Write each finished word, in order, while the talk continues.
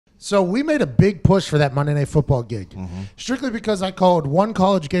So we made a big push for that Monday Night Football gig, strictly because I called one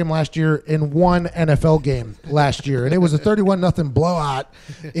college game last year and one NFL game last year, and it was a 31-0 blowout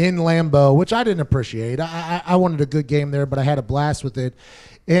in Lambeau, which I didn't appreciate. I wanted a good game there, but I had a blast with it.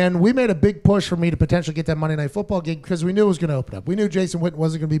 And we made a big push for me to potentially get that Monday Night Football gig because we knew it was going to open up. We knew Jason Witten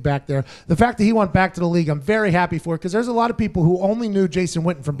wasn't going to be back there. The fact that he went back to the league, I'm very happy for it because there's a lot of people who only knew Jason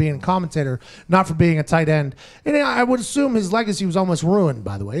Witten from being a commentator, not from being a tight end. And I would assume his legacy was almost ruined,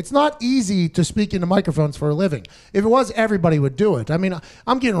 by the way. It's not easy to speak into microphones for a living. If it was, everybody would do it. I mean,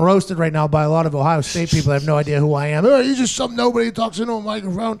 I'm getting roasted right now by a lot of Ohio State people that have no idea who I am. Oh, he's just some nobody who talks into a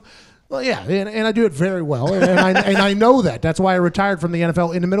microphone. Well, yeah, and I do it very well, and I know that. That's why I retired from the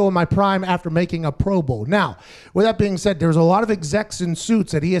NFL in the middle of my prime after making a Pro Bowl. Now, with that being said, there's a lot of execs in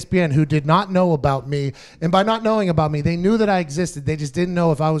suits at ESPN who did not know about me, and by not knowing about me, they knew that I existed. They just didn't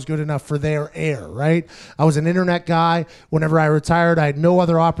know if I was good enough for their air, right? I was an internet guy. Whenever I retired, I had no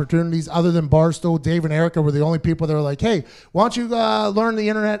other opportunities other than Barstool. Dave and Erica were the only people that were like, hey, why don't you learn the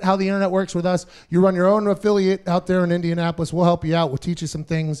internet, how the internet works with us? You run your own affiliate out there in Indianapolis. We'll help you out. We'll teach you some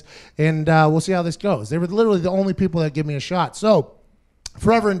things. And we'll see how this goes. They were literally the only people that give me a shot. So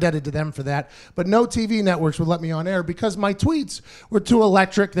forever indebted to them for that. But no TV networks would let me on air because my tweets were too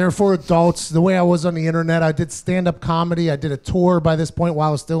electric. They're for adults. The way I was on the internet, I did stand-up comedy. I did a tour by this point while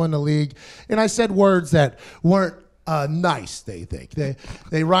I was still in the league. And I said words that weren't nice, they think.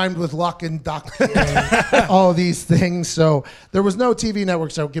 They rhymed with luck and duck and all these things. So there was no TV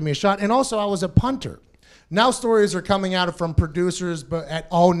networks that would give me a shot. And also I was a punter. Now stories are coming out from producers but at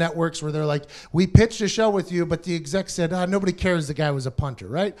all networks where they're like, we pitched a show with you, but the exec said, nobody cares the guy was a punter,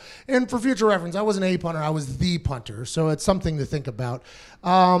 right? And for future reference, I wasn't a punter, I was the punter. So it's something to think about.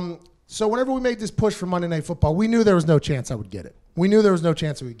 So whenever we made this push for Monday Night Football, we knew there was no chance I would get it. We knew there was no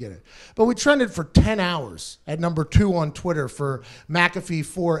chance we would get it. But we trended for 10 hours at number 2 on Twitter for McAfee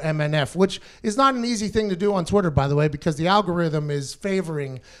for MNF, which is not an easy thing to do on Twitter, by the way, because the algorithm is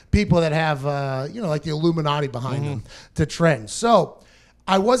favoring people that have, like the Illuminati behind them to trend. So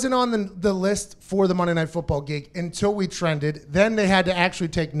I wasn't on the list for the Monday Night Football gig until we trended. Then they had to actually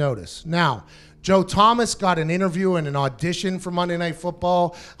take notice. Now, Joe Thomas got an interview and an audition for Monday Night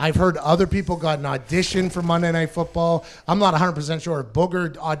Football. I've heard other people got an audition for Monday Night Football. I'm not 100% sure if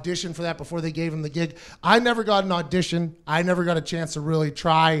Booger auditioned for that before they gave him the gig. I never got an audition. I never got a chance to really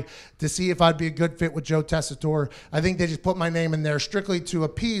try to see if I'd be a good fit with Joe Tessitore. I think they just put my name in there strictly to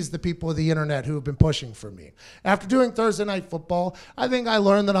appease the people of the internet who have been pushing for me. After doing Thursday Night Football, I think I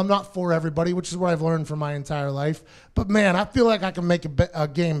learned that I'm not for everybody, which is what I've learned for my entire life. But man, I feel like I can make a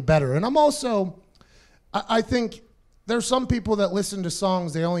game better. And I'm also... I think there's some people that listen to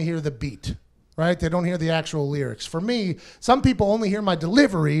songs, they only hear the beat, right? They don't hear the actual lyrics. For me, some people only hear my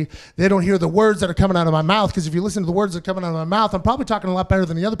delivery. They don't hear the words that are coming out of my mouth, because if you listen to the words that are coming out of my mouth, I'm probably talking a lot better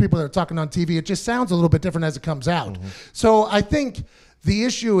than the other people that are talking on TV. It just sounds a little bit different as it comes out. So I think the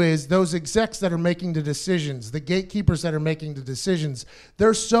issue is those execs that are making the decisions, the gatekeepers that are making the decisions,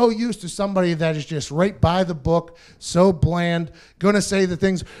 they're so used to somebody that is just right by the book, so bland, going to say the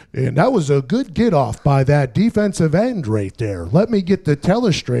things, and that was a good get off by that defensive end right there. Let me get the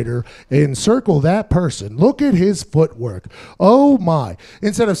telestrator and circle that person. Look at his footwork. Oh, my.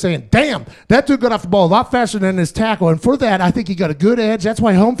 Instead of saying, damn, that dude got off the ball a lot faster than his tackle, and for that, I think he got a good edge. That's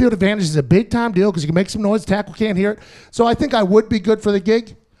why home field advantage is a big-time deal, because you can make some noise, the tackle can't hear it. So I think I would be good for the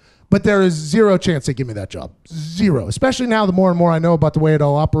gig, but there is zero chance they give me that job. Zero. Especially now, the more and more I know about the way it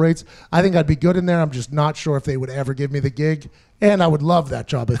all operates, I think I'd be good in there. I'm just not sure if they would ever give me the gig, and I would love that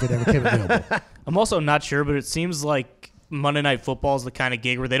job if it ever came available. I'm also not sure, but it seems like Monday Night Football is the kind of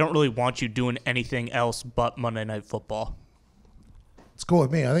gig where they don't really want you doing anything else but Monday Night Football. It's cool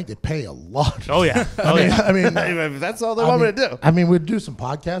with me. I think they pay a lot. Oh, yeah. I mean, that's all they want me to do. I mean, we'd do some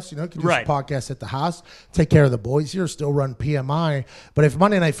podcasts. You know, could do some podcasts at the house, take care of the boys here, still run PMI. But if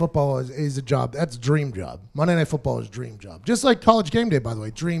Monday Night Football is a job, that's a dream job. Monday Night Football is a dream job. Just like College Game Day, by the way,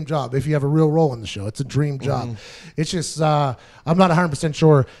 dream job. If you have a real role in the show, it's a dream job. It's just, I'm not 100%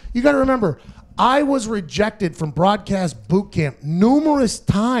 sure. You got to remember, I was rejected from broadcast boot camp numerous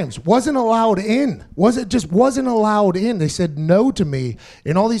times. Wasn't allowed in. Wasn't allowed in. They said no to me.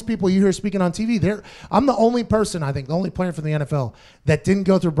 And all these people you hear speaking on TV, I'm the only person, I think, the only player from the NFL that didn't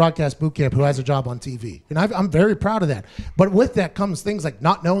go through broadcast boot camp who has a job on TV. And I'm very proud of that. But with that comes things like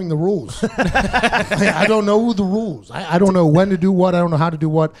not knowing the rules. I don't know the rules. I don't know when to do what. I don't know how to do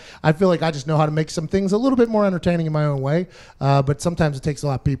what. I feel like I just know how to make some things a little bit more entertaining in my own way. But sometimes it takes a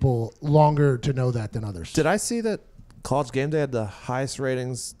lot of people longer to know that than others. Did I see that College Game Day had the highest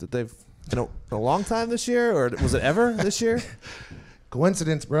ratings that they've in a long time this year, or was it ever this year?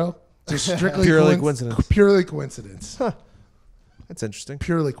 Coincidence, bro. Just strictly purely coincidence. Purely coincidence. Huh. That's interesting.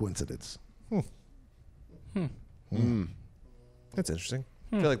 Purely coincidence. That's interesting.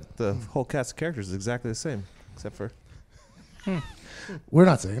 I feel like the whole cast of characters is exactly the same, except for We're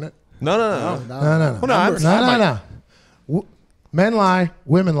not saying it. no. No. Well, no, I'm- No. Men lie,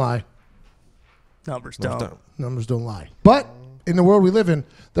 women lie. Numbers don't. Numbers don't lie. But in the world we live in,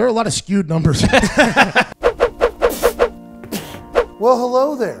 there are a lot of skewed numbers. Well,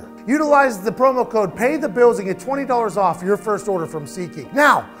 hello there. Utilize the promo code PAYTHEBILLS and get $20 off your first order from SeatGeek.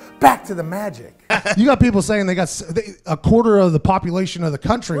 Now, back to the magic. You got people saying they got a quarter of the population of the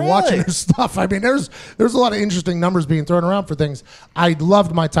country watching this stuff. I mean, there's a lot of interesting numbers being thrown around for things. I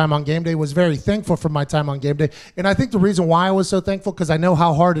loved my time on game day, was very thankful for my time on game day. And I think the reason why I was so thankful, because I know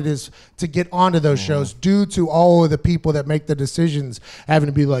how hard it is to get onto those shows due to all of the people that make the decisions having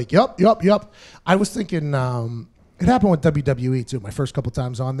to be like, yep. I was thinking... it happened with WWE, too. My first couple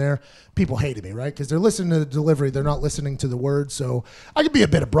times on there, people hated me, right? Because they're listening to the delivery. They're not listening to the words. So I could be a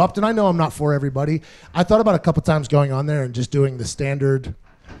bit abrupt, and I know I'm not for everybody. I thought about a couple times going on there and just doing the standard,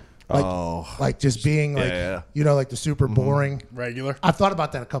 like just being like, you know, like the super boring. Regular. I've thought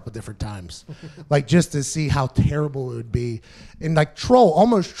about that a couple different times, like just to see how terrible it would be. And like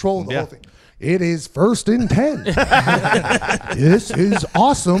almost troll the whole thing. It is 1st and 10. This is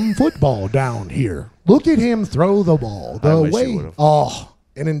awesome football down here. Look at him throw the ball.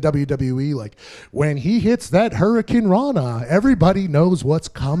 And in WWE, like when he hits that Hurricane Rana, everybody knows what's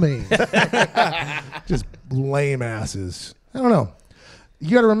coming. Just lame asses. I don't know.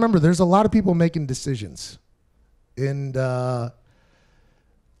 You got to remember, there's a lot of people making decisions, and a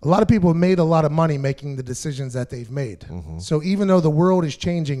lot of people have made a lot of money making the decisions that they've made. So even though the world is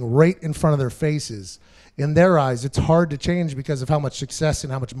changing right in front of their faces, in their eyes, it's hard to change because of how much success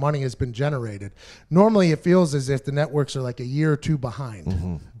and how much money has been generated. Normally, it feels as if the networks are like a year or two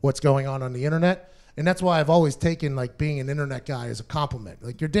behind what's going on the internet. And that's why I've always taken like being an internet guy as a compliment.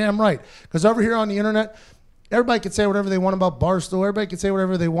 Like, you're damn right. Because over here on the internet, everybody can say whatever they want about Barstool. Everybody can say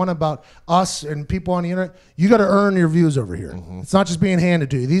whatever they want about us and people on the internet. You got to earn your views over here. It's not just being handed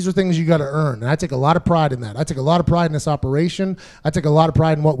to you. These are things you got to earn. And I take a lot of pride in that. I take a lot of pride in this operation. I take a lot of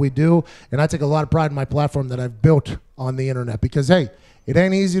pride in what we do. And I take a lot of pride in my platform that I've built on the internet. Because, hey, it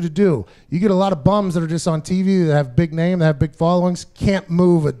ain't easy to do. You get a lot of bums that are just on TV that have big name, that have big followings, can't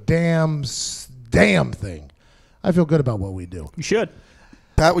move a damn thing. I feel good about what we do. You should.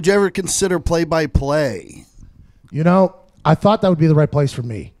 Pat, would you ever consider play-by-play? You know, I thought that would be the right place for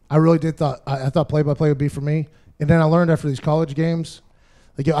me. I really did I thought play-by-play would be for me. And then I learned after these college games,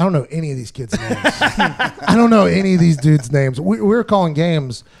 like, I don't know any of these kids' names. I don't know any of these dudes' names. We were calling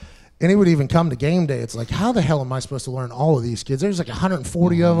games, and he would even come to game day. It's like, how the hell am I supposed to learn all of these kids? There's like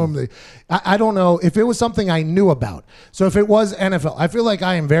 140 of them. I don't know if it was something I knew about. So if it was NFL, I feel like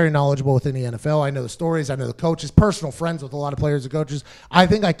I am very knowledgeable within the NFL. I know the stories. I know the coaches, personal friends with a lot of players and coaches. I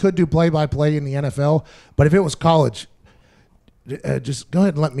think I could do play-by-play in the NFL. But if it was college, just go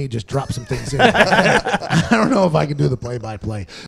ahead and let me just drop some things in. I don't know if I can do the play-by-play.